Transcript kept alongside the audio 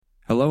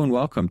Hello and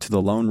welcome to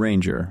The Lone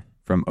Ranger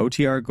from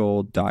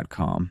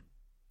OTRGold.com.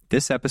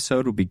 This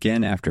episode will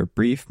begin after a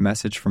brief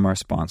message from our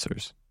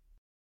sponsors.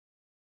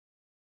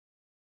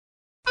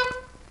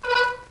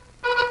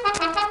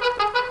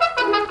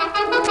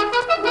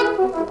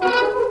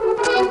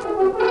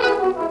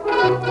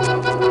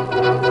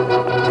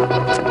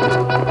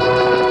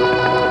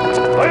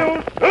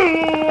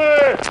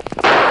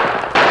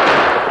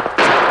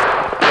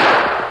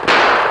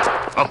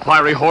 A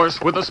fiery horse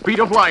with the speed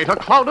of light, a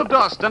cloud of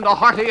dust, and a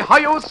hearty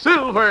hi-yo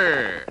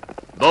silver.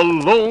 The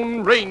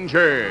Lone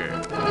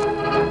Ranger.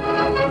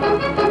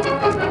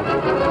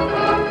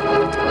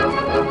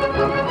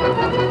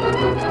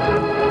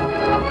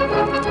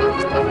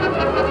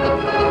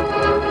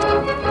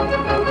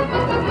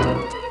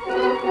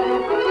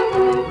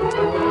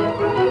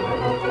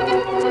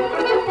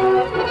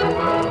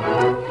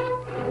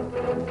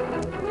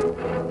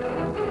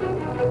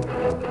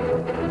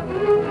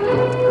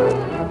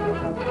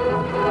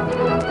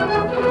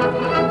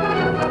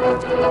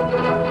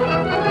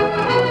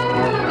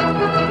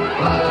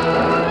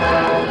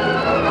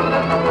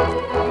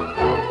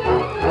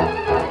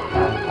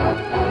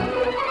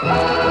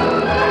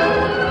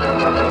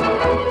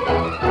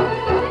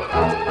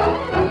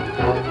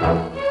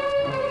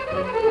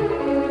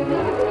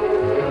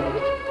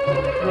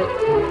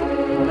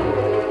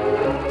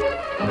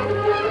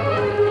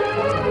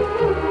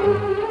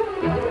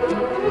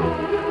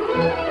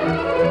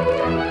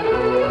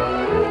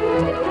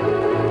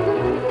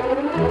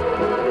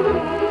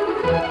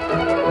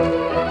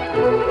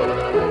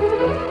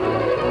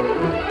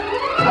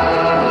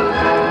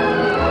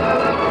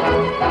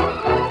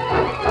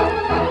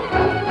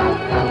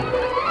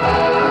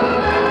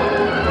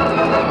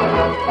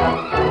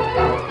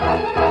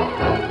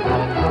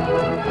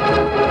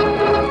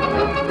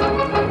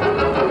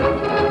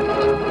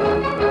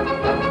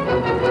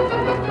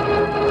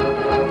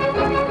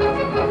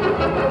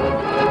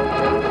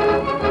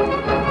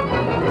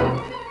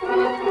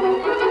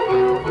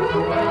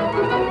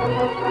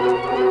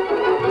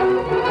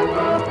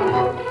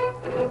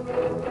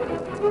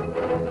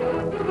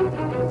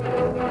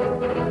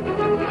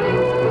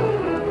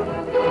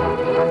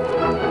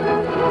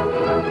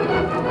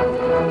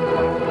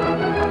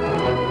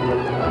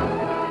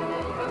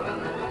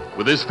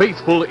 With his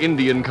faithful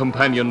Indian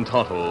companion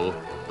Tonto,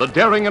 the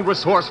daring and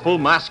resourceful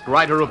masked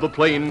rider of the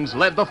plains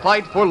led the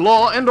fight for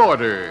law and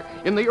order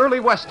in the early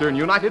western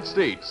United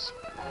States.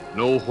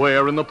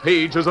 Nowhere in the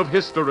pages of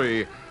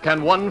history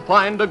can one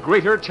find a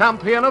greater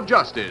champion of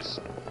justice.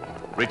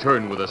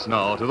 Return with us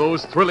now to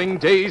those thrilling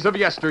days of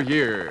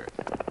yesteryear.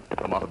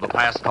 From out of the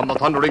past come the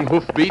thundering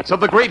hoofbeats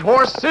of the great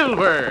horse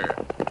Silver.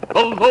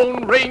 The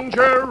Lone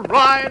Ranger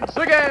rides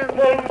again. Come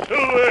on,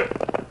 Silver!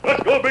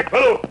 Let's go, big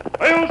fellow!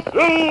 Hail,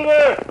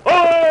 Silver!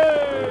 Away!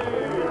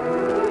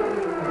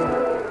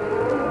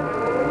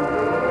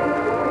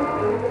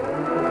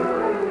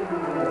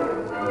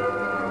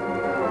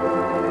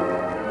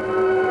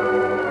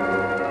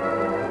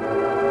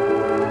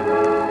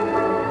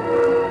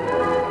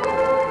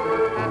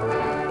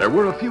 There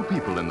were a few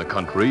people in the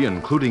country,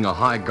 including a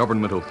high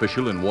government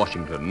official in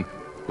Washington,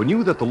 who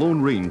knew that the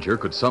Lone Ranger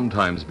could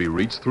sometimes be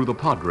reached through the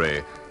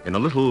Padre in a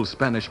little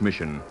Spanish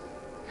mission.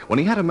 When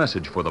he had a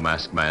message for the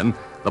masked man,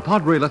 the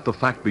Padre let the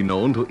fact be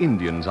known to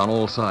Indians on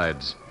all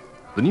sides.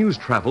 The news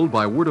traveled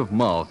by word of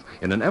mouth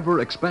in an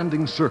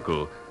ever-expanding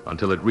circle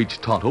until it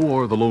reached Tonto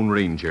or the Lone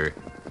Ranger.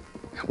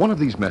 One of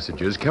these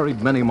messages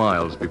carried many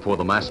miles before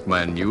the masked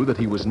man knew that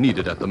he was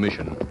needed at the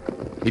mission.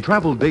 He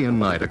traveled day and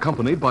night,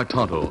 accompanied by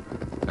Tonto,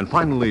 and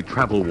finally,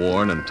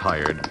 travel-worn and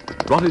tired,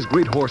 brought his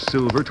great horse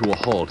Silver to a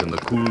halt in the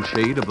cool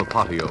shade of the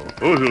patio.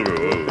 Oh, Silver,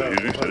 oh,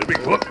 easy, steady, big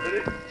foot.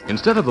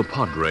 Instead of the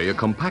Padre, a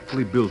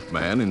compactly built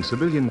man in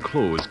civilian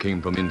clothes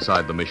came from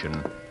inside the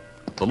mission.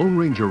 The Lone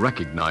Ranger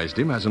recognized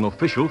him as an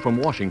official from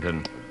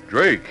Washington.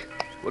 Drake,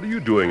 what are you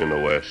doing in the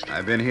West?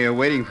 I've been here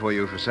waiting for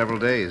you for several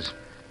days.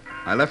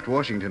 I left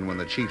Washington when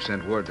the chief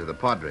sent word to the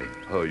Padre.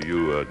 Oh,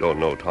 you don't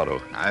know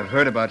Tonto. I've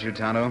heard about you,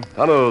 Tonto.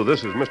 Tonto,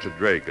 this is Mr.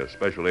 Drake, a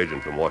special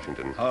agent from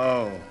Washington.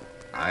 Oh.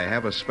 I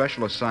have a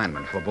special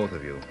assignment for both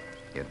of you.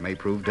 It may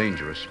prove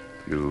dangerous.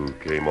 You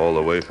came all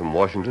the way from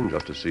Washington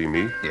just to see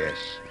me? Yes.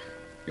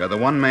 You're the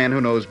one man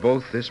who knows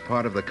both this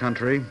part of the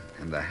country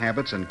and the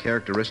habits and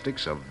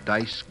characteristics of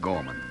Dice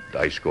Gorman.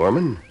 Dice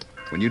Gorman?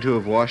 When you two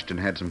have washed and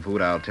had some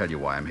food, I'll tell you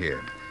why I'm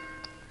here.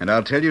 And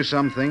I'll tell you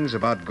some things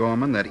about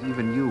Gorman that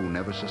even you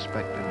never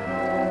suspected.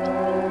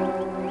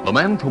 The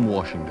man from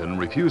Washington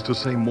refused to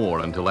say more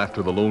until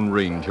after the Lone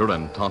Ranger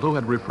and Tonto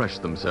had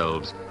refreshed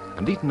themselves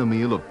and eaten a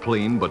meal of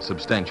plain but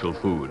substantial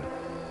food.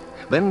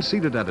 Then,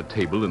 seated at a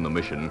table in the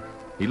mission,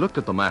 he looked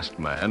at the masked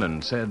man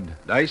and said,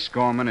 Dice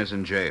Gorman is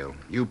in jail.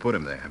 You put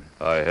him there.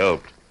 I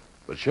helped.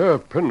 But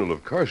Sheriff Prindle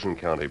of Carson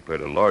County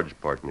played a large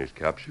part in his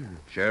capture.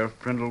 Sheriff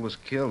Prindle was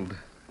killed.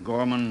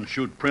 Gorman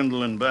shoot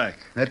Prindle in back.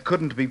 That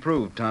couldn't be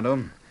proved,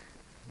 Tonto.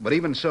 But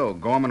even so,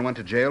 Gorman went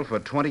to jail for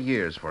 20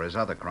 years for his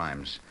other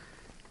crimes.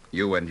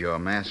 You and your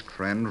masked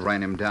friend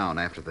ran him down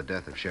after the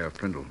death of Sheriff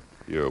Prindle.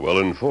 You're well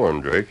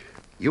informed, Drake.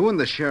 You and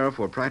the sheriff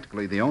were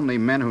practically the only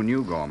men who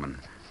knew Gorman.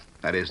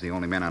 That is, the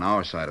only men on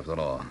our side of the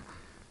law.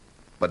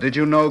 But did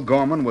you know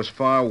Gorman was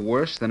far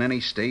worse than any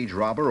stage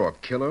robber or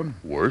killer?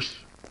 Worse?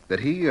 That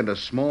he and a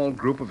small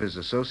group of his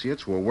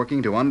associates were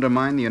working to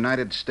undermine the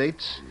United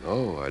States?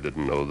 No, I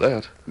didn't know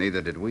that.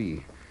 Neither did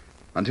we.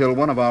 Until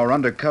one of our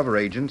undercover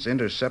agents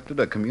intercepted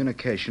a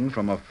communication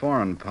from a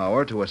foreign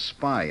power to a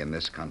spy in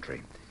this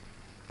country.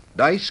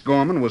 Dice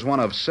Gorman was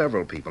one of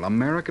several people,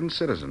 American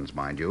citizens,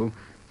 mind you,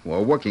 who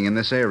are working in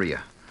this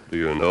area. Do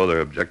you know their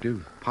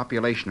objective?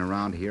 Population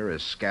around here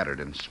is scattered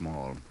and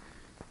small.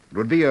 It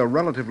would be a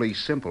relatively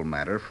simple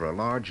matter for a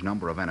large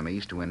number of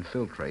enemies to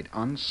infiltrate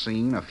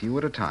unseen a few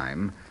at a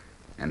time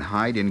and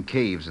hide in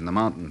caves in the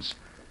mountains.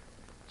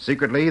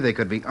 Secretly, they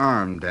could be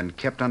armed and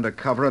kept under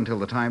cover until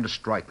the time to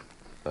strike.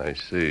 I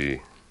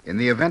see. In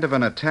the event of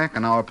an attack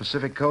on our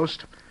Pacific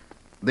coast,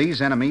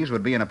 these enemies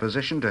would be in a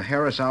position to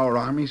harass our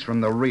armies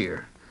from the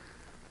rear.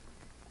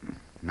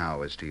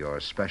 Now as to your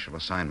special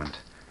assignment.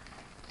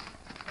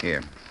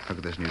 Here, look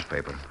at this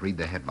newspaper. Read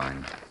the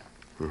headline.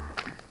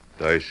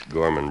 Dice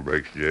Gorman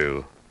breaks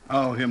jail.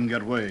 How him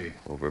get way?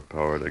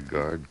 Overpowered a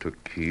guard,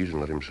 took keys, and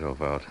let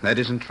himself out. That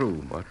isn't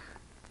true. What?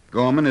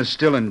 Gorman is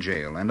still in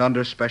jail and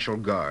under special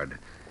guard.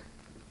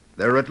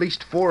 There are at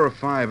least 4 or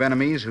 5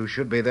 enemies who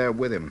should be there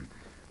with him.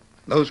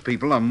 Those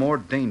people are more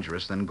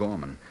dangerous than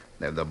Gorman.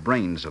 They're the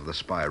brains of the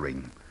spy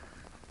ring.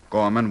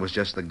 Gorman was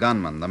just the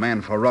gunman, the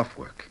man for rough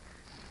work.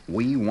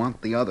 We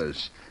want the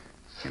others,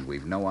 and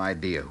we've no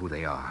idea who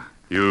they are.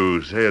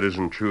 You say it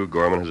isn't true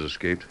Gorman has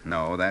escaped?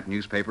 No, that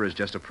newspaper is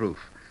just a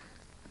proof.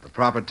 At the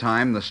proper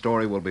time, the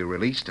story will be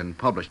released and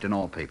published in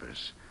all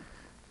papers.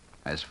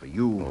 As for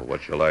you... Oh,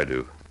 what shall I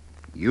do?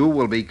 You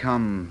will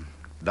become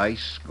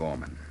Dice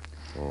Gorman.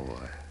 Oh,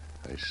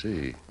 I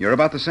see. You're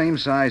about the same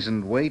size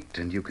and weight,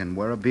 and you can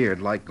wear a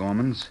beard like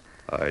Gorman's.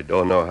 I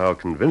don't know how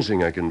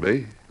convincing I can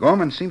be.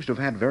 Gorman seems to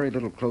have had very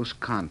little close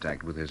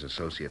contact with his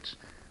associates.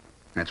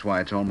 That's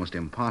why it's almost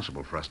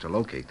impossible for us to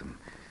locate them.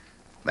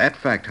 That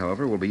fact,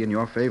 however, will be in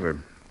your favor.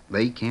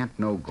 They can't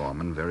know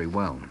Gorman very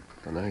well.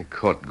 When I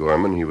caught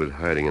Gorman, he was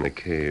hiding in a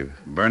cave.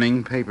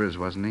 Burning papers,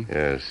 wasn't he?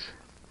 Yes.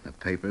 The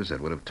papers that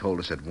would have told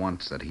us at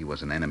once that he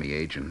was an enemy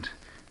agent.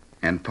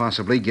 And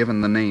possibly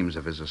given the names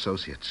of his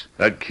associates.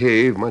 That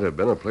cave might have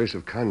been a place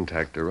of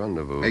contact or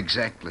rendezvous.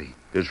 Exactly.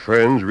 His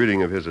friends,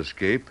 reading of his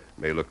escape,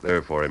 may look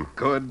there for him.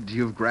 Good.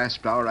 You've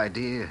grasped our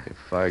idea.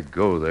 If I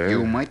go there...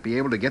 You might be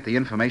able to get the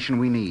information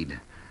we need.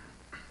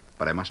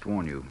 But I must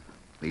warn you,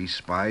 these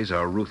spies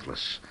are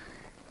ruthless.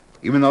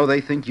 Even though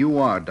they think you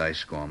are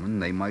Dice Gorman,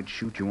 they might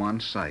shoot you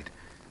on sight,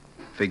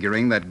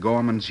 figuring that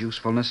Gorman's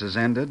usefulness is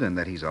ended and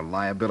that he's a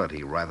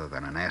liability rather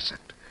than an asset.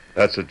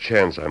 That's a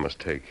chance I must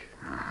take.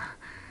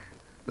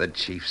 The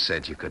chief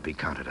said you could be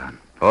counted on.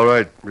 All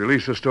right,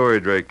 release the story,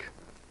 Drake.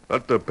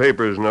 Let the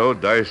papers know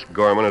Dice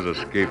Gorman has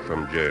escaped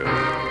from jail.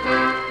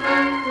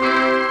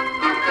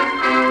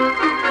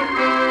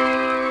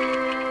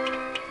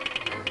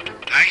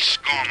 Dice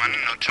Gorman,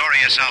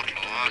 notorious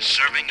outlaw,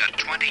 serving a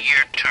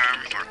 20-year term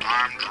for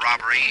armed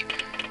robbery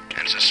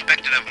and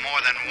suspected of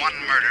more than one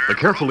murder. The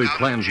carefully broke out of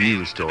planned jail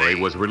news story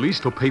today. was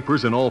released to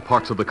papers in all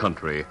parts of the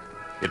country.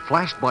 It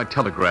flashed by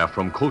telegraph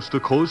from coast to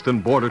coast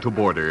and border to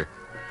border.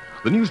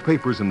 The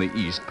newspapers in the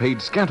East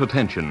paid scant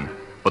attention,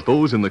 but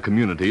those in the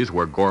communities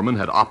where Gorman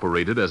had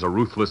operated as a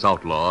ruthless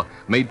outlaw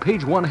made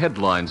page-one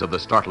headlines of the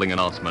startling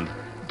announcement.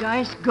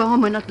 Dice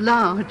Gorman at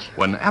large.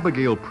 When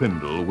Abigail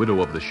Prindle,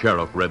 widow of the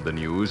sheriff, read the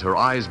news, her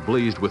eyes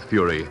blazed with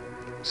fury.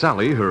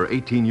 Sally, her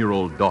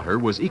 18-year-old daughter,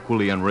 was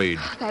equally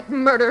enraged. That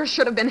murderer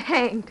should have been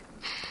hanged.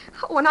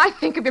 When I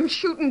think of him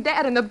shooting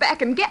Dad in the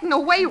back and getting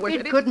away with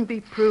it... It couldn't be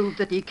proved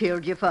that he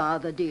killed your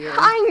father, dear.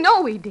 I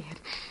know he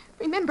did.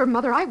 Remember,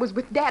 Mother, I was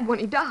with Dad when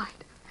he died.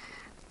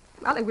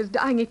 While he was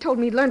dying, he told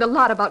me he learned a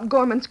lot about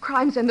Gorman's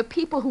crimes and the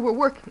people who were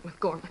working with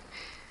Gorman.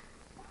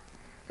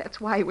 That's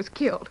why he was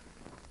killed.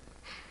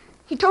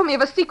 He told me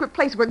of a secret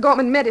place where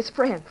Gorman met his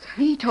friends.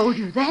 He told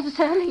you that,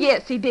 Sally?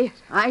 Yes, he did.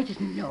 I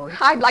didn't know it.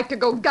 I'd like to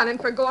go gunning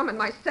for Gorman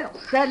myself.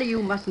 Sally,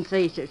 you mustn't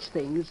say such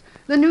things.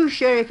 The new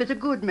sheriff is a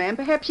good man.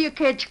 Perhaps he'll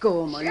catch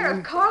Gorman.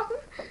 Sheriff Carlton?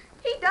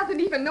 He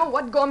doesn't even know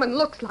what Gorman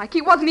looks like.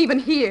 He wasn't even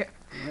here.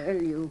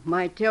 Well, you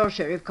might tell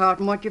Sheriff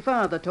Carlton what your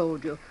father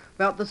told you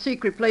about the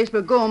secret place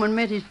where Gorman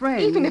met his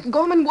friends. Even if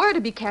Gorman were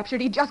to be captured,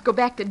 he'd just go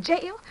back to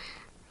jail.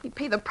 He'd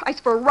pay the price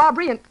for a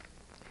robbery, and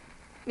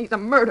he's a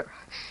murderer.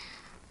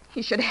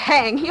 He should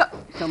hang.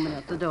 Someone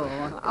at the door.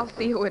 I'll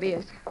see who it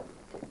is.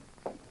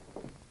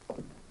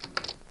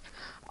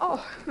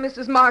 Oh,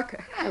 Mrs.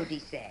 Marker. Howdy,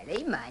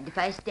 Sally. Mind if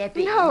I step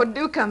in? No,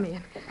 do come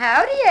in.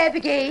 Howdy,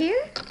 Abigail.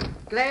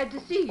 Glad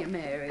to see you,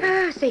 Mary.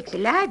 Oh, sakes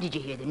alive, did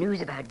you hear the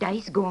news about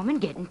Dice Gorman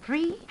getting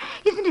free?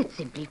 Isn't it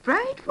simply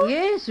frightful?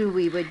 Yes,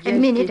 we were just... The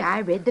minute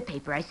I read the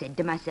paper, I said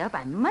to myself,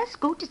 I must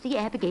go to see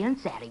Abigail and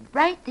Sally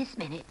right this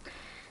minute.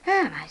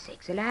 My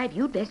sakes alive,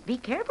 you'd best be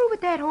careful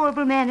with that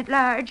horrible man at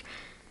large.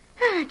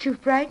 Aren't you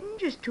frightened?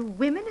 Just 2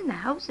 women in the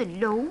house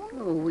alone?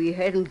 Oh, we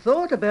hadn't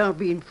thought about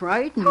being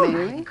frightened, Oh,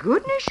 Mary. my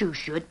goodness, you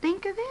should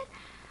think of it.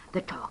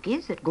 The talk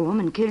is that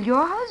Gorman killed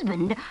your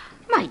husband.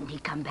 Mightn't he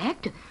come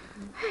back to...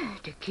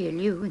 To kill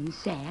you and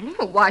Sally?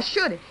 Well, why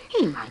should it?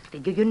 He might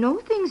figure you know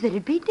things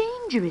that'd be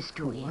dangerous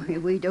to him. Why,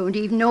 we don't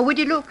even know what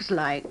he looks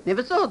like.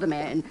 Never saw the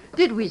man.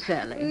 Did we,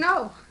 Sally?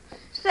 No.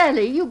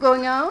 Sally, you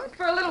going out?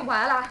 For a little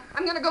while,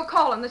 I'm going to go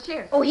call on the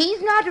sheriff. Oh,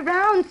 he's not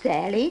around,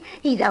 Sally.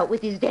 He's out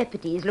with his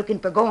deputies looking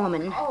for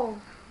Gorman. Oh,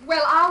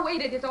 well, I'll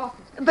wait at his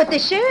office. But the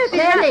sheriff is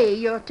not... Sally,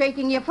 you're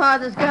taking your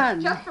father's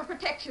gun. Just for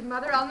protection,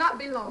 Mother. I'll not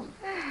be long.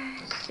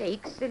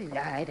 Sakes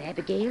alive,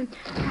 Abigail.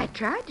 I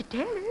tried to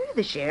tell her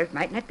the sheriff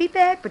might not be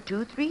back for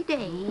 2-3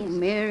 days. Oh,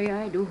 Mary,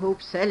 I do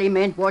hope Sally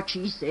meant what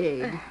she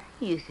said.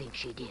 You think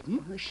she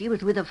didn't? Well, she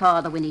was with her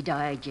father when he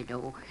died, you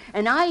know.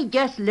 And I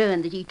just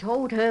learned that he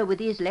told her with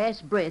his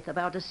last breath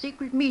about a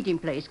secret meeting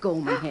place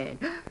Gorman had.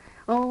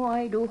 Oh,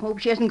 I do hope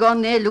she hasn't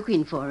gone there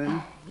looking for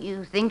him.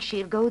 You think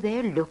she'll go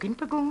there looking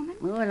for Gorman?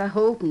 Well, I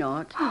hope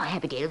not. Oh,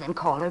 Abigail, then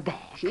call her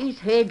back. She's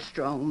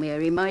headstrong,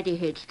 Mary, mighty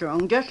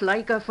headstrong, just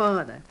like her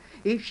father.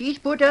 If she's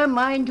put her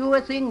mind to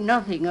a thing,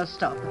 nothing will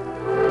stop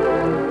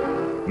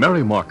her.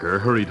 Mary Marker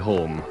hurried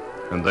home,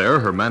 and there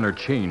her manner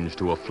changed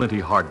to a flinty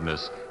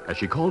hardness as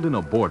she called in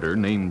a boarder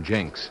named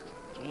Jenks.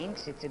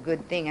 Jenks, it's a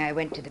good thing I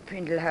went to the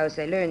Prindle house.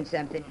 I learned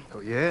something. Oh,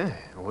 yeah?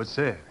 What's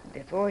that?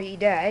 Before he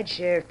died,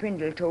 Sheriff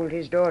Prindle told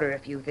his daughter a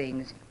few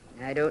things.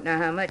 I don't know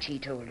how much he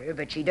told her,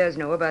 but she does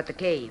know about the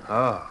cave.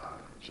 Oh.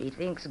 She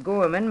thinks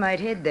Gorman might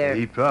head there.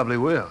 He probably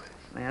will.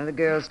 Well, the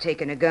girl's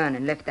taken a gun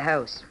and left the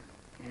house.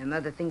 Her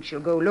mother thinks she'll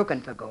go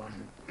looking for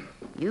Gorman.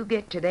 You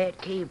get to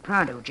that cave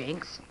pronto,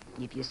 Jenks.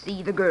 If you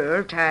see the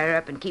girl, tie her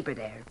up and keep her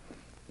there.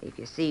 If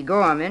you see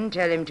Gorman,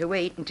 tell him to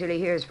wait until he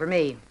hears from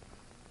me.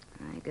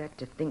 I got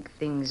to think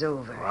things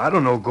over. Well, I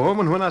don't know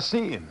Gorman when I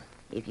see him.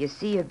 If you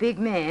see a big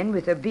man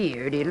with a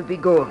beard, it'll be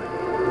Gorman.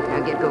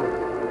 Now get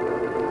going.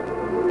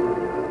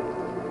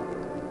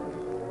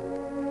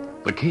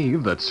 The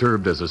cave that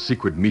served as a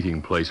secret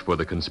meeting place for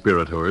the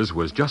conspirators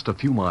was just a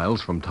few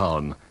miles from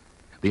town.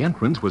 The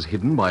entrance was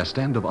hidden by a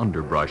stand of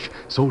underbrush,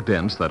 so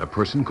dense that a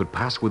person could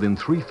pass within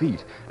 3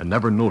 feet and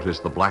never notice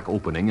the black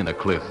opening in a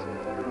cliff.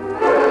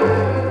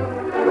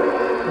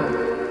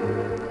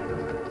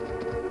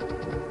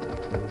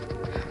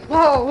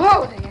 Whoa,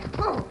 whoa there,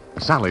 whoa.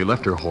 Sally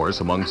left her horse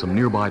among some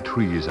nearby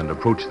trees and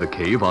approached the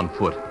cave on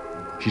foot.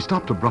 She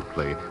stopped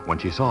abruptly when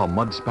she saw a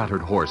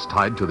mud-spattered horse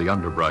tied to the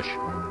underbrush.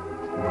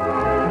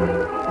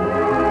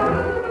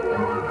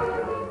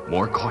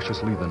 More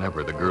cautiously than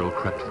ever, the girl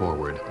crept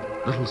forward,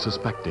 little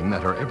suspecting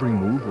that her every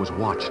move was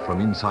watched from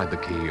inside the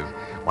cave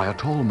by a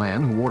tall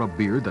man who wore a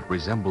beard that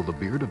resembled the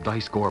beard of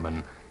Dice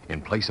Gorman,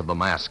 in place of the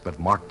mask that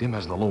marked him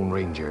as the Lone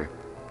Ranger.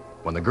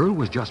 When the girl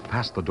was just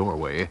past the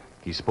doorway,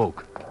 he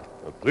spoke.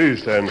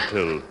 Please stand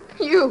still.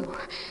 You,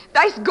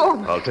 Dice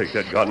Gorman. I'll take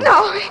that gun.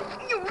 No,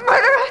 you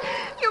murderer,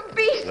 you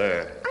beast.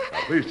 There.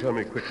 Now, please tell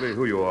me quickly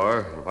who you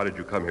are and why did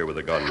you come here with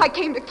a gun? I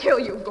came to kill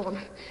you,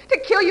 Gorman. To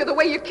kill you the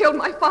way you killed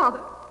my father.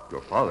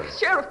 Your father?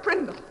 Sheriff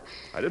Prindle.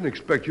 I didn't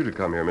expect you to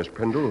come here, Miss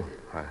Prindle.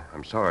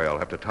 I'm sorry, I'll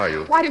have to tie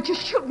you. Why didn't you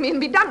shoot me and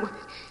be done with it?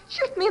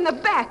 Shoot me in the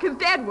back as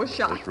Dad was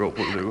shot. This rope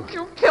will do.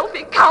 You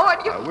filthy coward,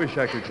 you... I wish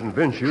I could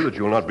convince you that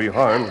you'll not be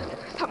harmed.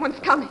 Someone's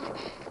coming.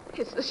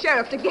 It's the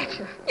sheriff to get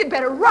you. You'd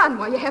better run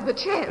while you have the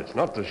chance. It's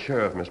not the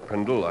sheriff, Miss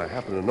Prindle. I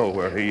happen to know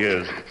where he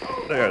is.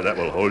 There, that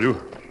will hold you.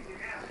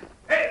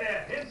 Hey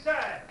there,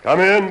 inside. Come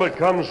in, but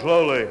come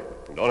slowly.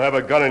 Don't have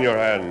a gun in your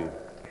hand.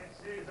 Can't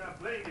say as I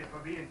blame you for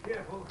being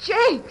careful.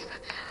 Jenks!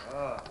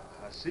 Oh,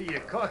 I see you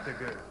caught the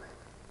girl.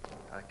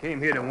 I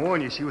came here to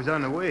warn you she was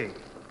on the way.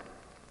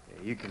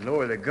 You can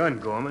lower the gun,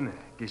 Gorman.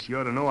 Guess you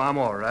ought to know I'm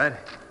all right.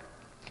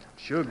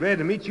 Sure glad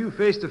to meet you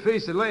face to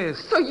face at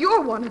last. So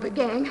you're one of the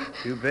gang.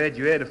 Too bad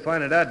you had to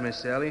find it out, Miss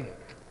Sally.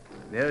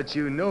 Now that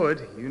you know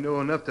it, you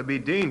know enough to be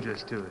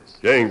dangerous to us.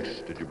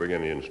 Jenks, did you bring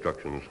any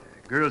instructions?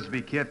 The girl's to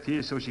be kept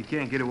here so she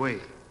can't get away.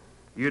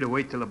 You're to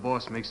wait till the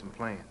boss makes some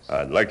plans.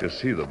 I'd like to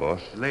see the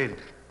boss. Later.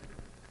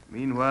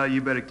 Meanwhile,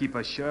 you better keep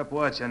a sharp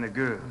watch on the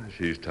girl.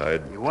 She's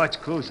tied. You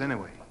watch close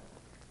anyway.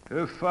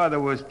 Her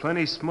father was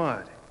plenty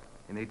smart,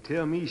 and they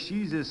tell me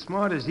she's as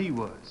smart as he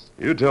was.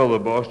 You tell the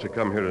boss to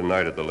come here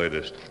tonight at the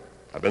latest.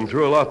 I've been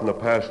through a lot in the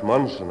past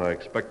months, and I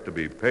expect to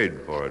be paid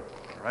for it.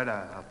 All right,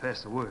 I'll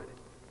pass the word.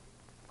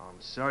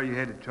 I'm sorry you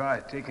had to try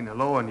taking the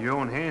law in your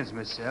own hands,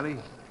 Miss Sally.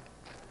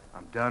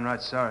 I'm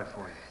downright sorry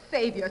for you.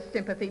 Save your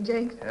sympathy,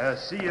 Jenks. I'll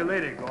see you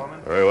later,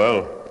 Gorman. Very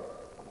well.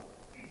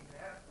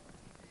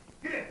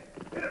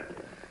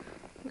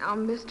 Now,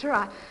 mister,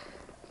 I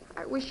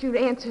wish you'd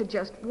answer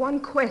just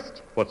one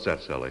question. What's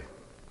that, Sally?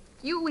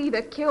 You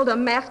either killed a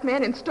masked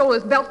man and stole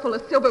his belt full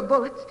of silver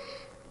bullets,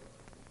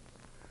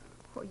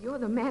 or you're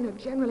the man who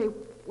generally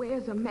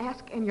wears a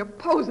mask and you're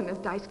posing as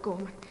Dice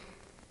Gorman.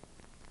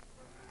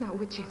 Now,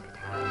 which is it?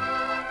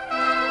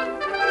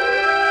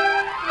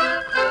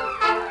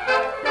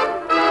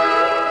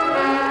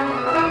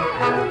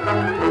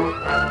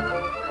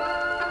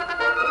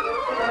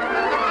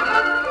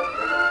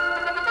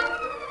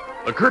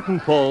 The curtain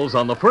falls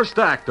on the first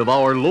act of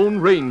our Lone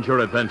Ranger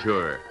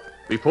adventure.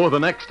 Before the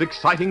next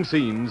exciting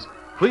scenes,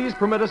 please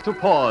permit us to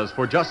pause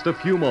for just a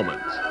few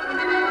moments.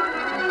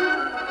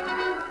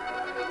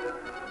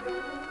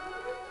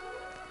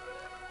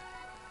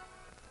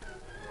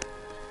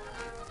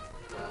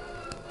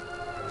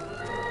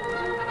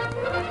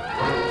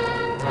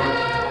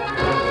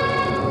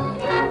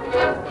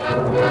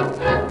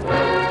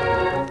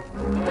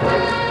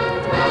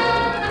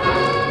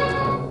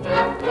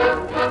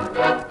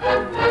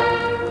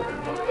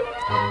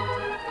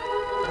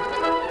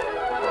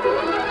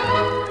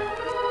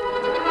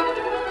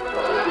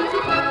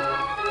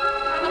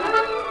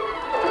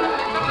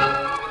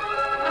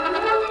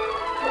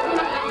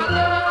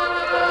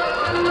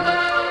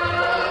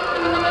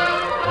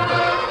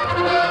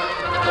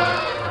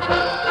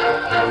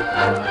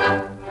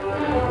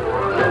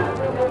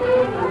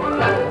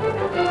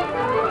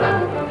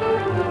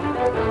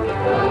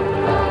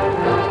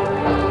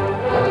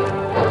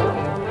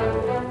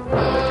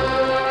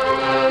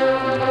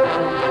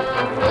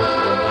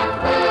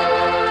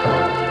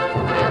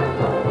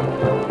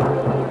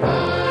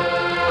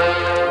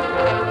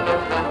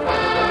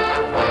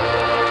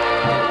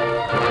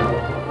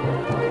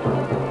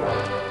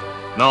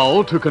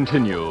 Now to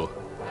continue.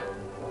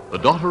 The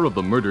daughter of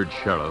the murdered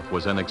sheriff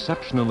was an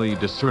exceptionally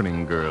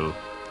discerning girl.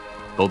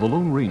 Though the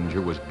Lone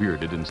Ranger was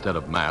bearded instead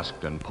of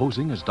masked and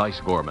posing as Dice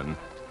Gorman,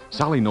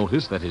 Sally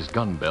noticed that his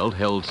gun belt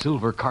held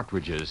silver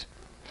cartridges.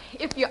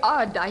 If you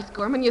are Dice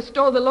Gorman, you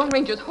stole the Lone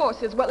Ranger's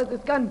horse as well as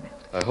his gun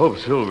belt. I hope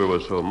Silver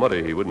was so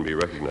muddy he wouldn't be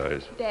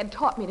recognized. Dad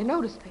taught me to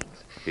notice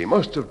things. He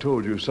must have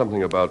told you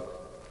something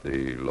about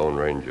the Lone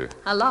Ranger.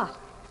 A lot.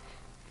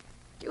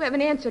 You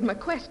haven't answered my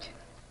question.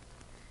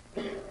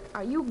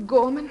 Are you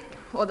Gorman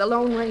or the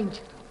Lone Ranger?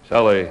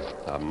 Sally,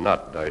 I'm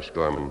not Dice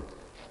Gorman.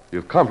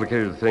 You've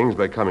complicated things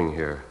by coming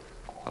here.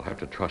 I'll have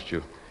to trust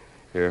you.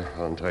 Here,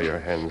 I'll untie your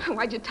hands.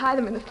 Why'd you tie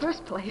them in the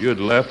first place? You'd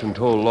left and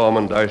told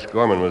Lawman Dice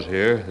Gorman was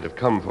here. They'd have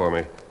come for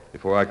me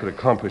before I could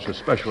accomplish a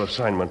special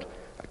assignment.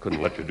 I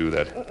couldn't let you do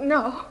that.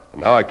 No.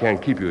 And now I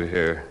can't keep you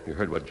here. You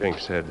heard what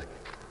Jenks said.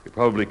 You'll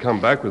probably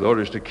come back with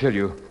orders to kill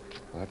you.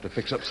 I'll have to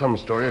fix up some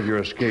story of your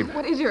escape.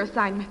 What is your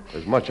assignment?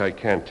 There's much I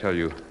can't tell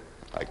you.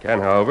 I can,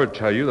 however,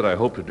 tell you that I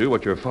hope to do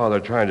what your father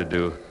tried to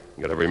do.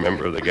 Get every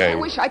member of the gang.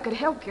 I wish I could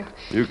help you.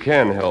 You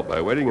can help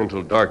by waiting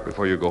until dark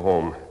before you go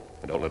home.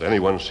 And don't let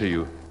anyone see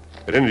you.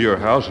 Get into your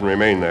house and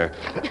remain there.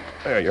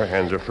 There, your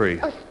hands are free.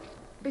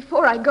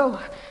 Before I go,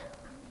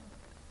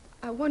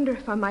 I wonder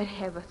if I might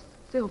have a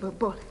silver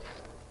bullet.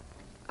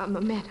 A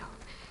memento.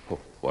 Oh,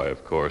 why,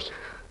 of course.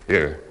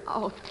 Here.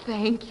 Oh,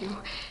 thank you.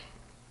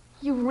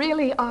 You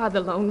really are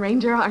the Lone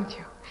Ranger, aren't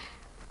you?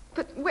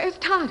 But where's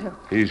Tonto?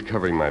 He's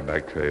covering my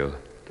back trail.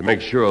 To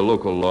make sure a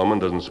local lawman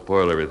doesn't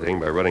spoil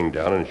everything by running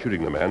down and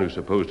shooting the man who's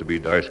supposed to be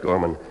Dice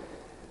Gorman.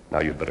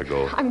 Now you'd better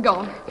go. I'm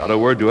going. Not a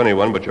word to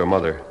anyone but your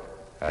mother.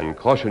 And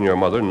caution your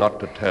mother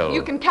not to tell.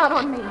 You can count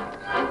on me.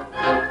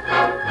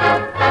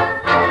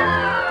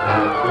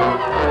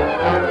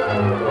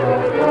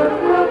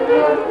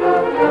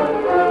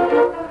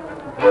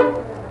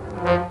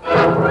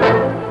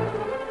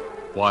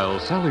 While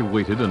Sally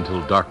waited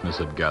until darkness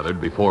had gathered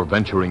before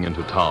venturing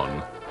into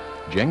town,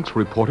 Jenks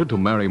reported to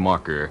Mary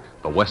Marker,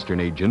 the Western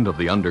agent of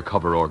the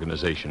undercover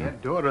organization.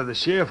 That daughter of the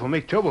sheriff will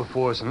make trouble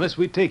for us unless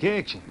we take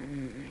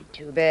action.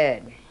 Too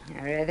bad.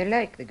 I rather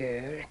like the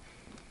girl.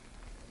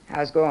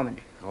 How's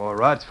Gorman? All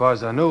right, as far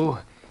as I know.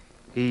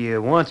 He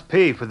wants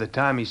pay for the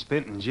time he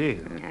spent in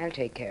jail. I'll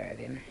take care of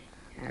him.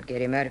 I'll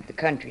get him out of the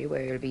country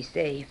where he'll be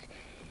safe.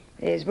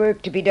 There's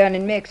work to be done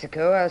in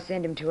Mexico. I'll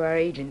send him to our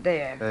agent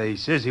there. He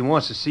says he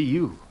wants to see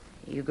you.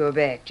 You go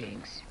back,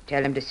 Jenks.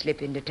 Tell him to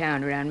slip into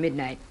town around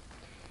midnight.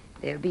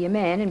 There'll be a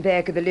man in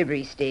back of the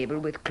livery stable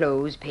with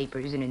clothes,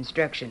 papers, and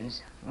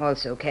instructions.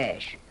 Also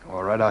cash.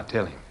 All right, I'll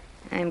tell him.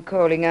 I'm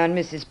calling on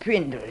Mrs.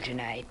 Prindle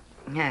tonight.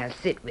 I'll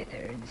sit with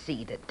her and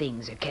see that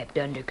things are kept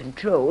under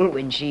control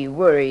when she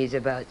worries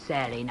about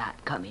Sally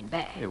not coming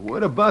back. Hey,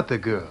 what about the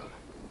girl?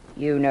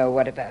 You know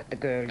what about the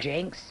girl,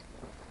 Jenks.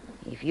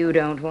 If you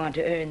don't want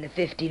to earn the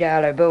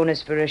 $50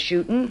 bonus for a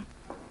shooting,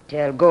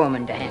 tell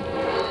Gorman to handle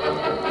it.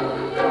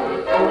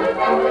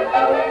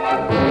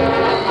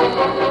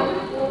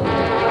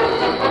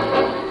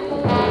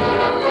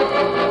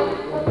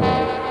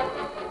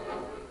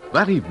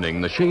 That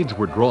evening, the shades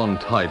were drawn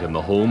tight in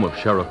the home of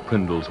Sheriff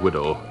Prindle's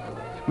widow.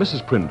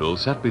 Mrs. Prindle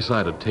sat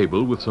beside a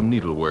table with some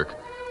needlework,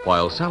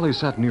 while Sally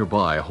sat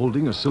nearby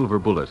holding a silver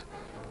bullet.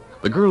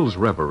 The girl's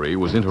reverie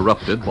was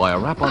interrupted by a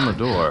rap on the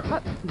door.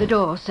 The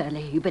door,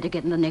 Sally. You better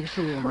get in the next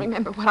room.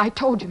 Remember what I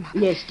told you, Mother.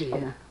 Yes,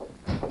 dear.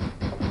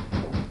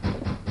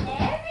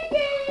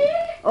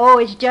 Oh,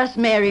 it's just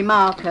Mary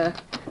Marker.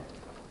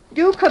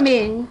 Do come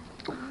in.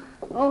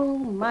 Oh,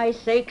 my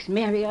sakes,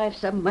 Mary, I've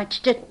so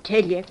much to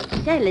tell you.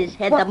 Sally's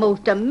had the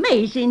most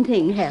amazing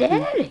thing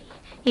happen. Sally?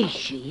 Is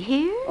she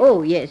here?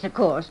 Oh, yes, of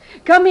course.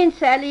 Come in,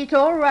 Sally. It's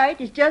all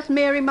right. It's just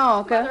Mary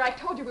Marker. Mother, I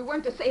told you we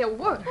weren't to say a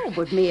word. Oh,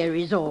 but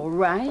Mary's all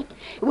right.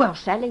 Well,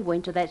 Sally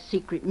went to that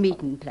secret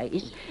meeting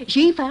place.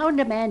 She found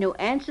a man who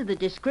answered the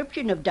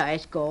description of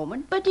Dice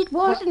Gorman, but it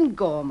wasn't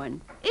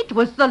Gorman. It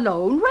was the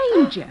Lone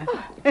Ranger.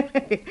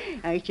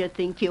 I should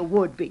think you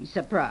would be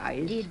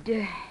surprised.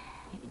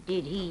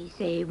 Did he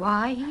say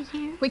why he's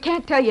here? We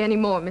can't tell you any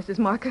more, Mrs.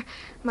 Marker.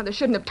 Mother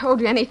shouldn't have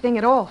told you anything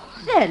at all.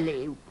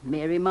 Sally,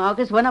 Mary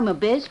Marker's one of my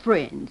best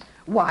friends.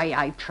 Why,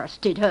 I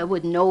trusted her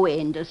with no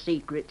end of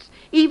secrets.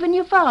 Even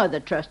your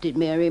father trusted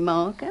Mary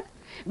Marker.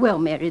 Well,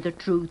 Mary, the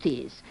truth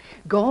is,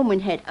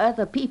 Gorman had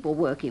other people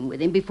working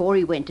with him before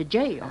he went to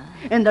jail,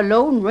 and the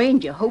Lone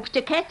Ranger hopes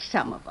to catch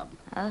some of them.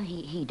 Oh,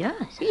 he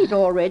does? He's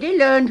already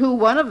learned who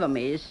one of them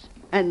is.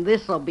 And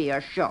this'll be a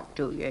shock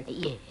to you.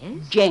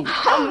 Yes? Jenks.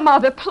 Oh,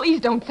 Mother,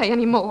 please don't say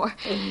any more.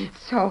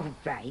 It's all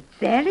right,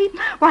 Sally.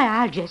 Why,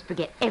 I'll just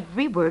forget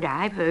every word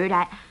I've heard.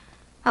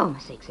 Oh, my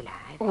sakes alive.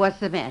 What's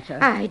the matter?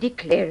 I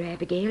declare,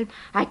 Abigail,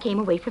 I came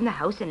away from the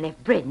house and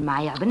left bread in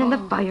my oven and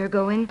the fire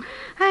going.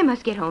 I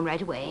must get home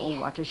right away.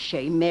 Oh, what a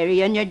shame,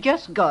 Mary, and you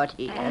just got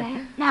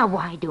here. Now,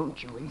 why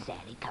don't you and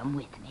Sally come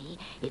with me?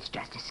 It's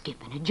just a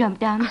skip and a jump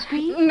down the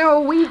street.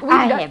 No, we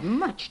I have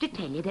much to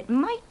tell you that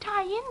might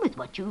tie in with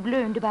what you've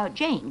learned about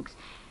Jenks.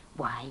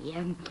 Why,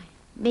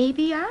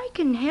 Maybe I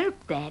can help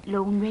that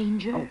Lone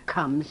Ranger. Oh,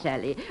 come,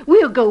 Sally.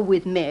 We'll go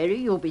with Mary.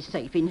 You'll be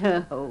safe in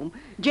her home.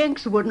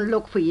 Jenks wouldn't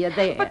look for you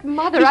there. But,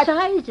 Mother,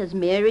 Besides, as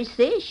Mary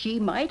says, she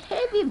might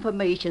have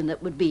information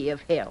that would be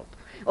of help.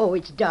 Oh,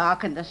 it's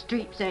dark and the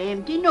streets are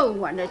empty. No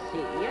one will see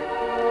you.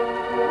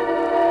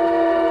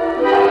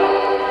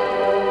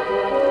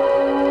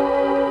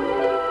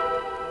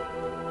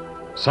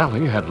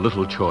 Sally had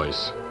little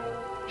choice.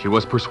 She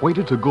was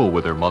persuaded to go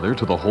with her mother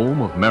to the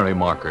home of Mary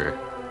Marker.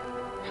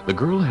 The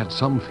girl had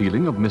some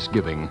feeling of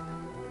misgiving,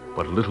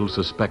 but little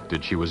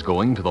suspected she was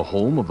going to the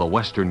home of the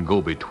Western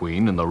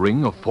go-between in the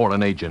ring of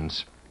foreign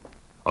agents.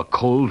 A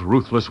cold,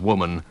 ruthless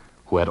woman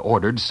who had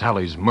ordered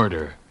Sally's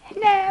murder.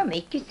 Now,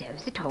 make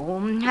yourselves at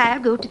home.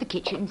 I'll go to the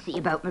kitchen and see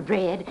about my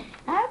bread.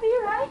 I'll be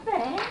right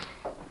back.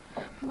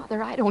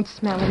 Mother, I don't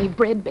smell any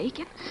bread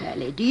bacon.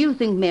 Sally, do you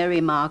think Mary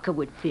Marker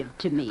would fib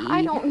to me?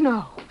 I don't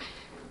know.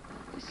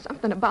 There's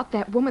something about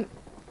that woman.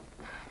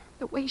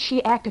 The way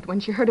she acted when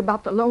she heard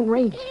about the Lone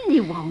Ranger.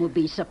 Anyone would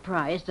be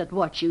surprised at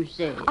what you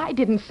said. I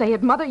didn't say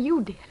it, Mother.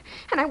 You did.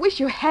 And I wish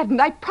you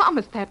hadn't. I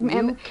promised that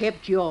man. You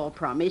kept your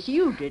promise.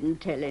 You didn't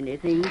tell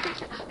anything.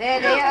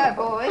 There they are,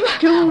 boys.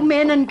 2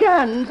 men and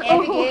guns.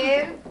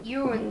 Abigail,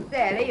 you and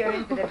Sally are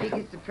in for the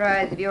biggest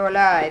surprise of your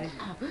lives.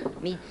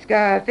 Meet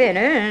Scar Fenner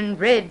and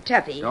Red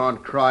Tuffy.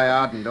 Don't cry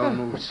out and don't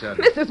move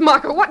sudden. Mrs.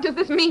 Marker, what does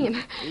this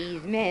mean?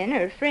 These men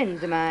are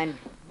friends of mine.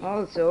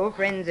 Also,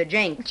 friends of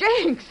Jenks.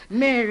 Jenks!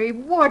 Mary,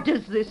 what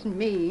does this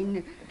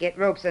mean? Get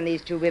ropes on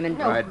these 2 women.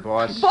 Right,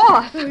 boss.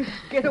 Boss!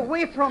 Get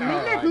away from me.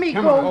 Let me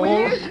go,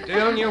 will you?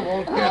 Still and you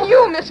won't get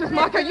You, Mrs.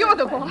 Marker, you're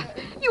the boss.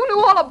 You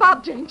knew all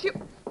about Jenks.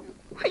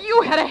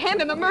 You had a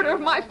hand in the murder of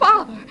my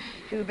father.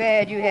 Too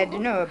bad you had to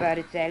know about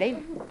it,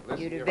 Sally.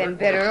 You'd have been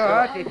better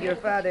off if your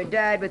father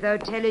died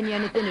without telling you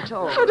anything at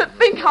all. Oh, to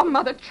think how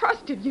Mother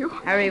trusted you.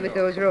 Hurry with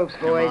those ropes,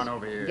 boys. on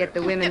over here. Get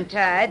the women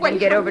tied, Wait then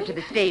get for over me. to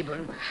the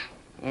stable.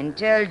 And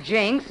tell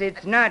Jenks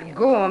it's not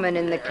Gorman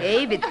in the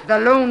cave, it's the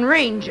Lone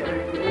Ranger.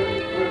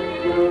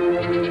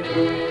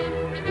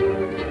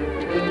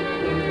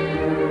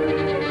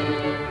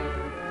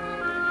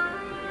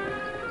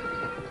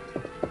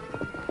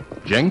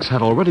 Jenks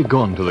had already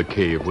gone to the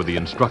cave with the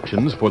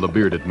instructions for the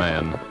bearded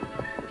man.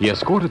 He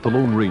escorted the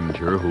Lone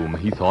Ranger, whom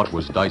he thought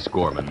was Dice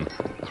Gorman,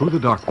 through the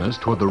darkness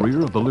toward the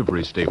rear of the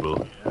livery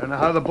stable. I don't know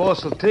how the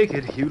boss will take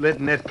it, you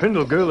letting that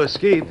Prindle girl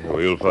escape.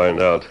 We'll find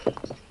out.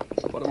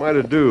 What am I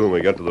to do when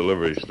we get to the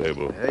livery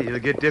stable? You'll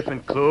get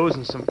different clothes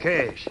and some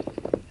cash.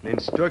 And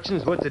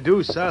instructions what to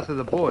do south of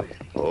the border.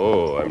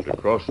 Oh, I'm to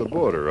cross the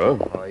border, huh?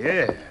 Oh,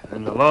 yeah.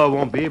 And the law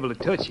won't be able to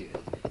touch you.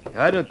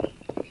 I don't...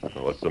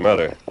 What's the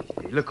matter?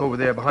 Look over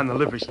there behind the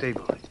livery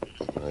stable.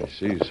 I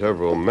see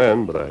several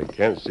men, but I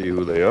can't see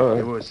who they are.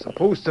 There was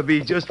supposed to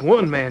be just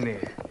one man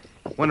there.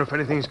 Wonder if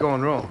anything's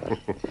going wrong.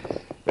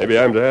 Maybe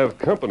I'm to have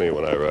company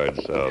when I ride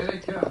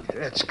south.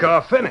 That's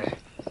Scar Fenner.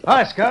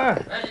 Hi, Scar.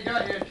 What you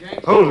got here,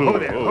 Jenks? Oh,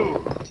 there.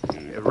 Oh.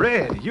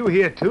 Red, you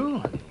here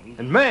too?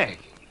 And Mag.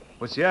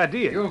 What's the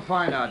idea? You'll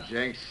find out,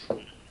 Jenks.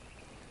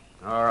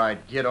 All right,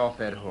 get off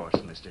that horse,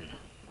 mister.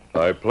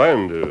 I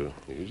plan to.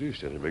 Easy,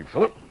 steady, big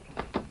fella.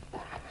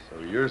 So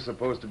you're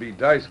supposed to be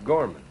Dice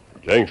Gorman.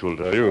 Jenks will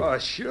tell you. Oh,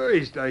 sure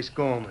he's Dice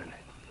Gorman.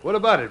 What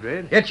about it,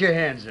 Red? Get your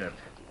hands up.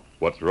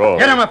 What's wrong?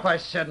 Get him up, I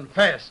said, and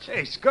fast.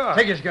 Hey, Scar.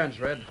 Take his guns,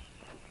 Red.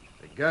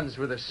 The guns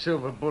with the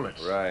silver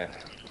bullets. Right.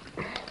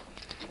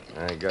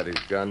 I got his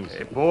guns.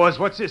 Hey, boys,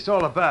 what's this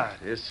all about?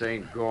 This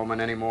ain't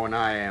Gorman any more than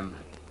I am.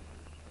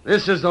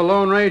 This is the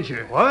Lone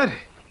Ranger. What?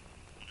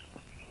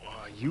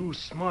 Why, you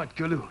smart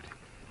galoot.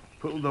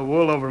 Pulled the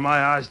wool over my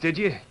eyes, did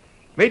you?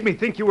 Made me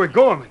think you were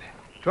Gorman.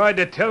 Tried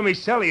to tell me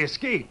Sally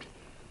escaped.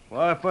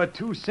 Why, for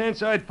 2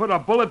 cents, I'd put a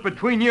bullet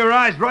between your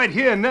eyes right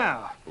here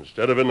now.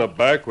 Instead of in the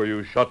back where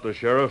you shot the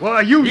sheriff?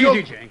 Why, you...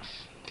 Easy, Jenks.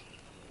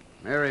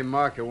 Mary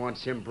Marker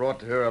wants him brought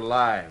to her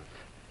alive.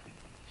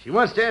 She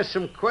wants to ask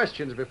some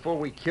questions before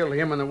we kill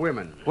him and the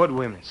women. What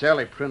women?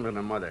 Sally Prindle and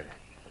her mother.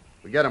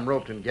 We got him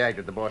roped and gagged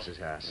at the boss's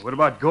house. What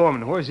about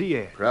Gorman? Where's he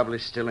at? Probably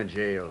still in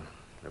jail.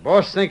 The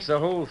boss thinks the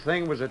whole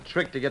thing was a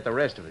trick to get the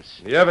rest of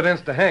us. The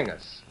evidence to hang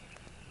us.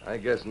 I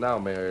guess now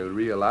Mary will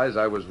realize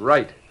I was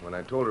right when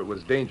I told her it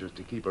was dangerous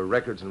to keep her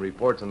records and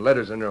reports and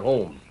letters in her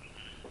home.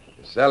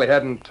 If Sally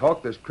hadn't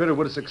talked, this critter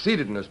would have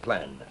succeeded in his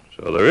plan.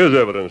 So there is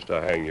evidence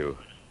to hang you.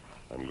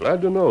 I'm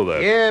glad to know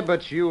that. Yeah,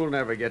 but you'll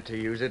never get to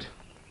use it.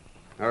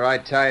 All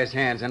right, tie his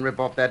hands and rip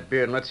off that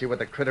beard and let's see what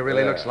the critter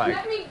really looks like.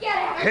 Let me get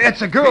him. Hey,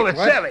 it's a girl, it's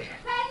What? Sally.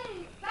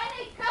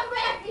 Fanny, come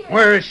back here.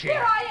 Where is she?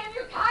 Here I am,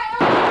 you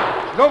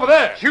coyote. She's over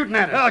there. Shooting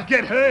at us. I'll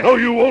get her. No,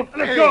 you won't.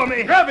 Let go of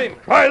me. Grab him.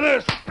 Try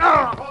this.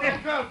 Hold this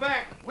girl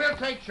back. We'll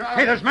take charge.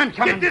 Hey, there's men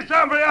coming. Get this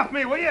hombre off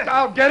me, will you?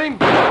 I'll get him.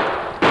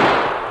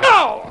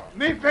 No!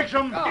 Me fix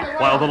him.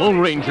 While the Lone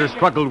Ranger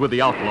struggled with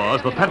the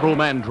outlaws, the federal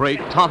man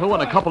Drake, Tonto,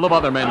 and a couple of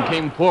other men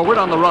came forward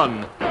on the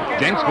run.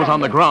 Jenks was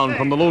on the ground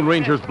from the Lone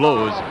Ranger's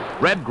blows.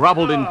 Red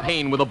groveled in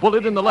pain with a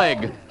bullet in the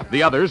leg.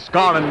 The others,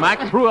 Scar and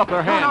Mac, threw up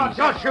their hands.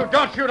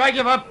 Don't shoot, I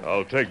give up.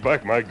 I'll take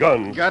back my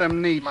guns. Got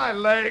him neat. My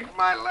leg.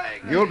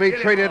 You'll be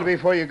treated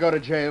before you go to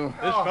jail.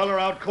 This feller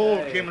out cold,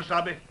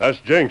 Kemosabe. That's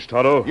Jinx,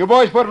 Tonto. You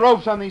boys put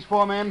ropes on these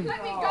 4 men.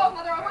 Let me go,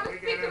 Mother. I want to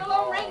speak to the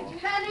Lone Ranger.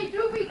 Sally,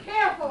 do be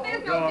careful.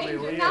 There's no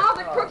danger now.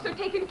 The crooks are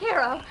taken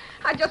care of.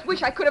 I just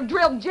wish I could have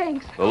drilled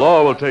Jenks. The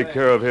law will take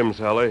care of him,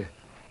 Sally.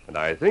 And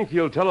I think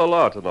he'll tell a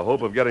lot in the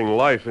hope of getting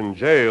life in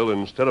jail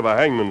instead of a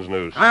hangman's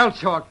noose. I'll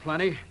talk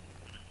plenty.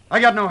 I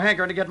got no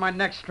hankering to get my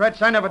neck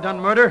stretched. I never done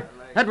murder.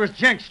 That was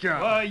Jenks'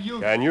 job.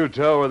 Can you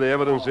tell where the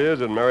evidence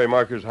is in Mary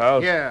Marker's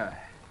house? Yeah.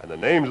 And the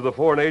names of the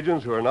foreign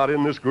agents who are not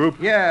in this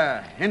group?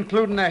 Yeah,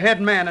 including the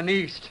head man in the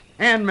East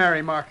and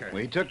Mary Marker.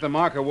 We took the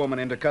Marker woman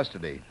into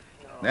custody,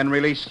 then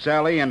released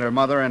Sally and her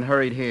mother and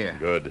hurried here.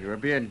 Good. You were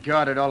being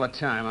guarded all the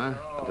time,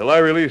 huh? Until I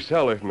released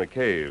Sally from the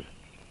cave.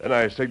 Then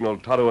I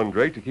signaled Tonto and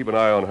Drake to keep an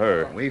eye on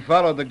her. We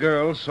followed the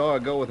girl, saw her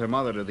go with her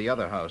mother to the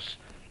other house.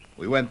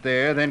 We went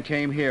there, then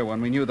came here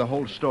when we knew the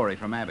whole story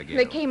from Abigail.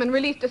 They came and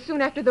released us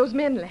soon after those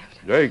men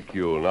left. Drake,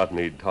 you'll not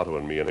need Tonto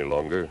and me any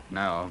longer.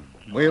 No,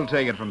 we'll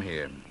take it from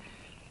here.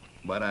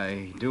 But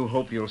I do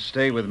hope you'll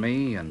stay with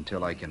me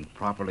until I can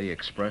properly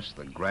express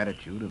the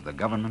gratitude of the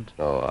government.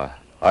 No,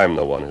 I'm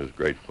the one who's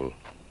grateful.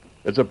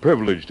 It's a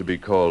privilege to be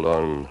called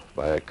on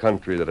by a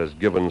country that has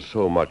given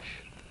so much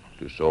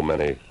to so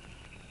many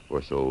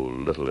for so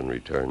little in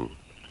return.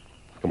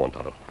 Come on,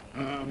 Tonto.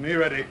 Me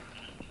ready.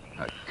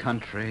 A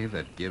country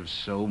that gives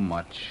so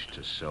much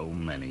to so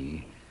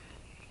many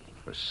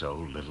for so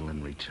little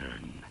in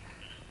return.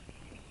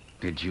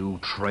 Did you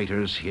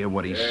traitors hear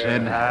what he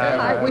said?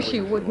 I wish he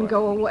wouldn't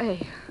go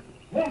away.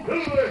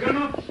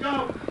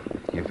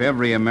 If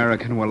every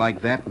American were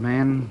like that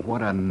man,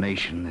 what a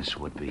nation this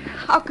would be.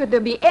 How could there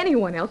be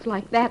anyone else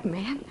like that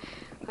man?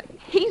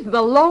 He's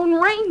the Lone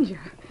Ranger.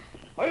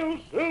 I'll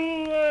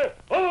Silver!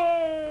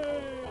 Away!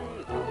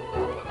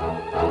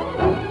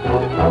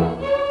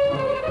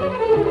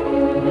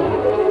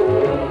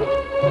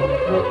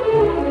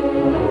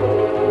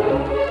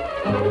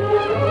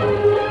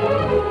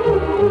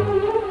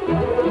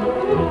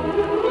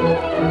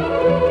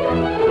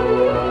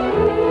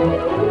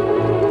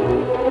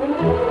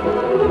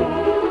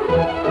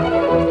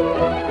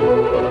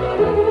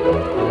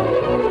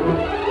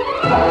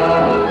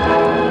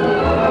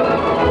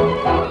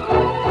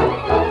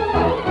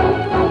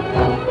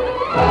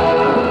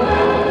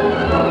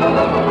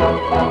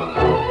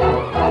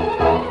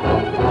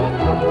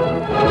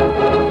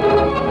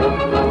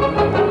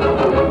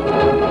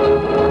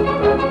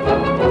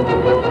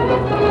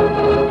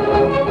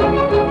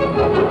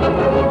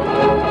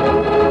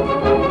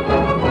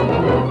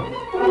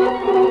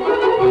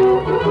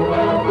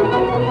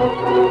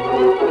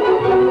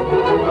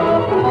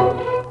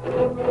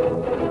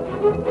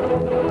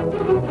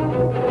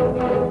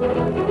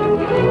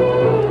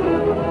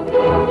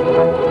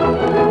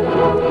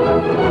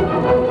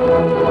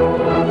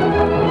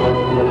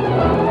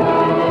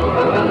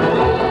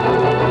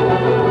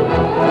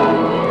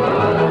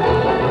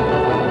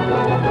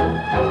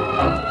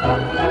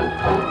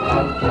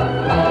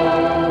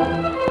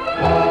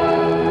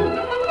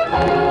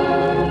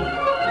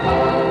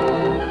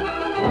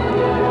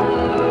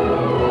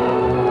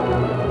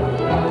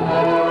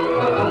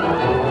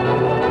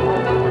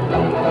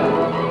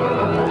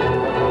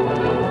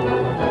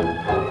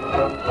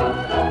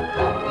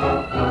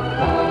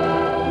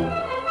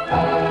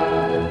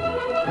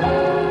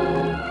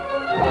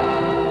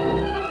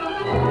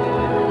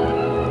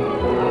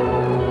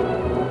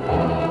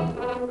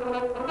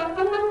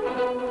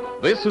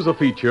 This is a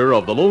feature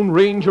of the Lone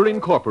Ranger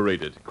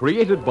Incorporated,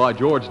 created by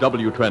George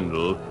W.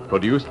 Trendle,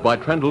 produced by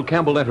Trendle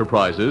Campbell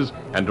Enterprises,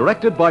 and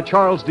directed by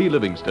Charles D.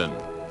 Livingston.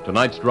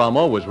 Tonight's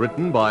drama was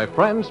written by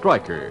Fran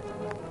Stryker.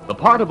 The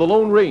part of the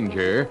Lone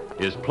Ranger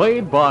is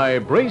played by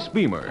Brace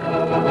Beamer.